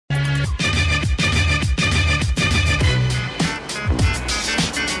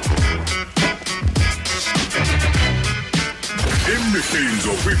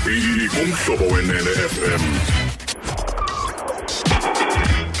Imihlinzo kwibhili kumhlobo wenene FM.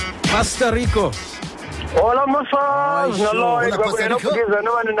 Pastor Rico. Hola Mafaz, naloy kwakwena ukudiza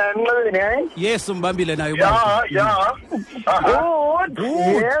nobani naye emnqabeni hayi? Yes, umbambile nayo Ya. Good.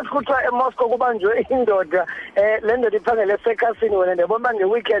 Yes, kuthiwa eMoscow kubanjwe indoda le ndoda iphangele esekasini wena ndiyabona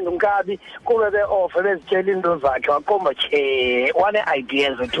nge-weekend unkabi kube be-off bezitshela into zakhe wakomba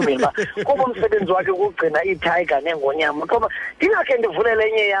one-ideas ethubeni uba kuba umsebenzi wakhe ukugcina iitiger neengonyama koba ndingakhe ndivulele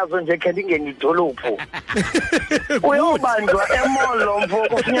enye yazo nje khe ndingene idolophu uyobanjwa emolo mfo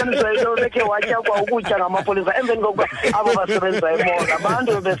kufunyaniswa into bekhe watya kwa ukutya ngamapolisa emveni kokuba abo basebenza emall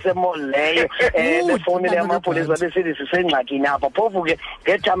abantu bebesemall leyo befowunile amapolisa besithi sisengxakini apha phofu ke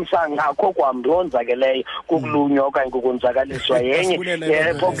ngethamsanqa akho kwamntu onzakeleyo kukulunywa okanye kukonzakaliswa yenye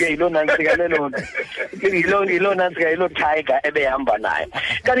phofu ke yiloo nantsika yiloo tiger ebehamba nayo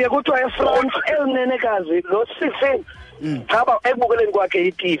kanti ke kuthiwa eFrance elinenekazi lo sifeni Chaba ebukeleni kwakhe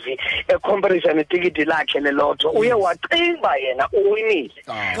iTV comparison itikiti lakhe lelotho uye wacinga yena uwinile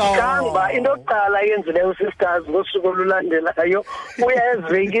kanga into yokuqala yenzile uSisters ngosuku olulandelayo uya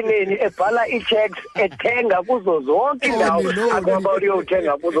ezivenkileni ebhala ichecks ethenga kuzo zonke indawo akwaba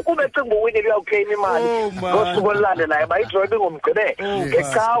uyothenga kuzo kube cinga uwinile uyawuclaim imali ngosuku olulandelayo bayidrobe ngomgqibelo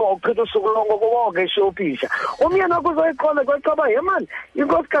ecawa uchitha usuku lonke konke eshopisha umyena kuzoyiqola kwecaba yemali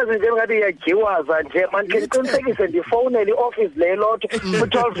inkosikazi nje ngathi iyajiwaza nje manje ngiqinisekise ndifone office lelotho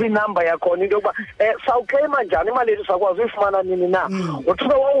ku-toll free number yakhona into yokuba sawuclaima njani imali yethu sakwazi uyifumana nini na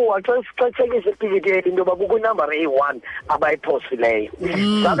uthuba wawuwaxeshekisa itikiti yethu into yoba kukho inumber eyi-1 abayiphosileyo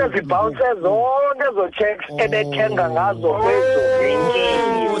zabe zibhawunse zonke ezo checks ebethenga ngazo kwezo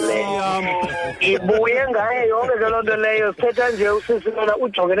venkile ibuye ngaye yonke ke loo nto leyo sithetha nje usisi lona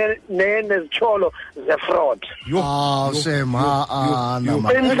ujongene nezitsholo ze-fraud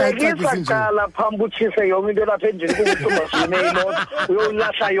qinisekisa kuqala phambi utshise yonke into lapha endlini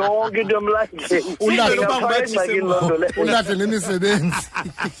uyolahla yonke into emlandleni ulahle nemisebenzi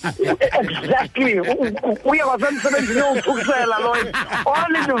exactly uye kwasemsebenzini uyowuthukisela loyo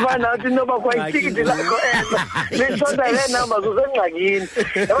only to find out into yoba kwayitikiti lakho lishota le-numbers usengxakini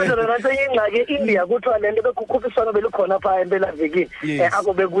yabantwana nasenye ingxaki e-India kuthiwa le nto bekukhuphiswano belukhona phaa empelavekini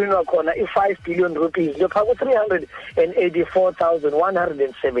apho bekuwinwa khona i-5 billion rupees nto phaa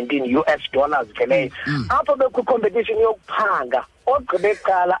ku-384,117 US dollars ke leyo apho competition yokuphanga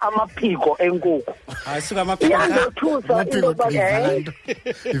ogqibeqala amaphiko enkukhu iyandothusa into yokuba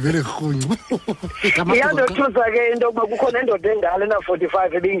iyandothusa ke into yokuba kukho nendoda engale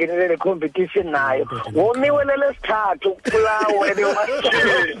na-45 ebiyingenele le competition nayo womiwele lesithathu kulawo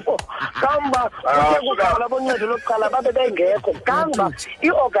kamba kuqala boncedo lokuqala babe bengekho kamba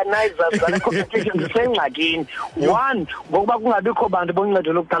ii-organizers zale competition zisengxakini one ngokuba kungabikho bantu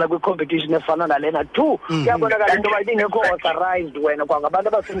boncedo lokuqala kwi-competition efana nalena two kuyabonakala into yoba ibingekho authorized wena kwangabantu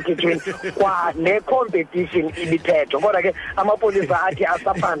abasemthethweni kwane-competition ibithethwa kodwa ke amapolisa athi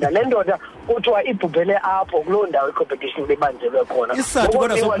asaphanda le ndoda kuthiwa ibhubhele apho kuloo ndawo i-competition bebanjelwe khona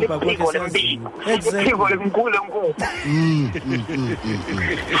iphiko lemkhulu enkulu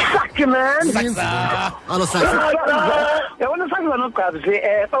sakhe man yabona sakza nogqazi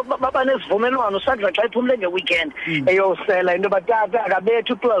baba nesivumelwano sakza xa iphumle nge-weekend eyosela into yoba tata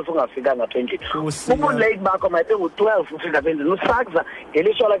akabethu 12 ungafikanga apha endlini ubulate bakho mayibe ngu-12 ufika apha endlini usakza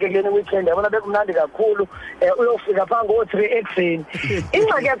ngelishwa lakhe kuleni weekend yabona bekumnandi kakhulu uyofika phaa ngo-3 ekuseni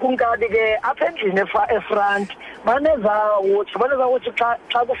ingxaki yakho unkabi ke apha endlini efront banezawotshi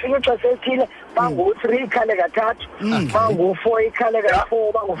xa kufika ixesha elithile bangu-3 ikhale kathathu bangu-4 ikhale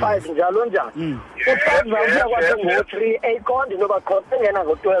ka-4 bangu-5 njalo njalo usakza uya kwakhe ngo-3 eyiqonda into yoba khona engena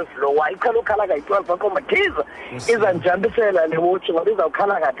ngo-12 lo wayiqhela ukhala kayi-12 bakhomba thiza izandijambisela le wotshi ngoba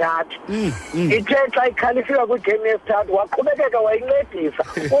izawukhala kathathu ithe xa ikhala ifika kwigame yesithathu waqhubekeka wayincedisa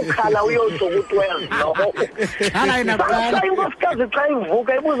ukhala uyotsho ku-12 lo xa inkosikazi xa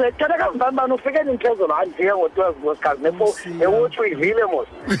ivuka ibuze tata kazibani ufike nintlezelo handifike ngo-12 nkosikazi newotshi uyivile mos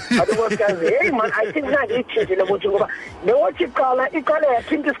athi nkosikazi heyi man I think nandiyithi le wotshi ngoba le wotshi iqale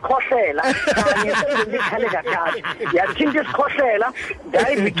yathinta isikhohlela kanye senzeni ikhale kathathu yathinta isikhohlela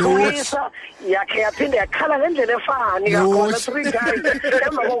ndayivithulisa yakhe yaphinde yakhala ngendlela efani kakhona 3 times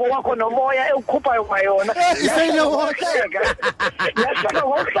emva koko kwakho nomoya ewukhuphayo kwayona yahleka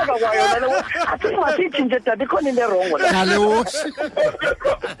ngokuhleka kwayona le athi masithi nje dade ikhona into erongo ngale wotshi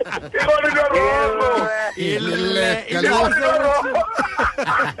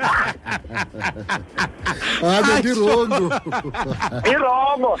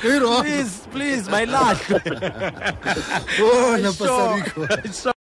irongo please my lad oh na Pastor Rico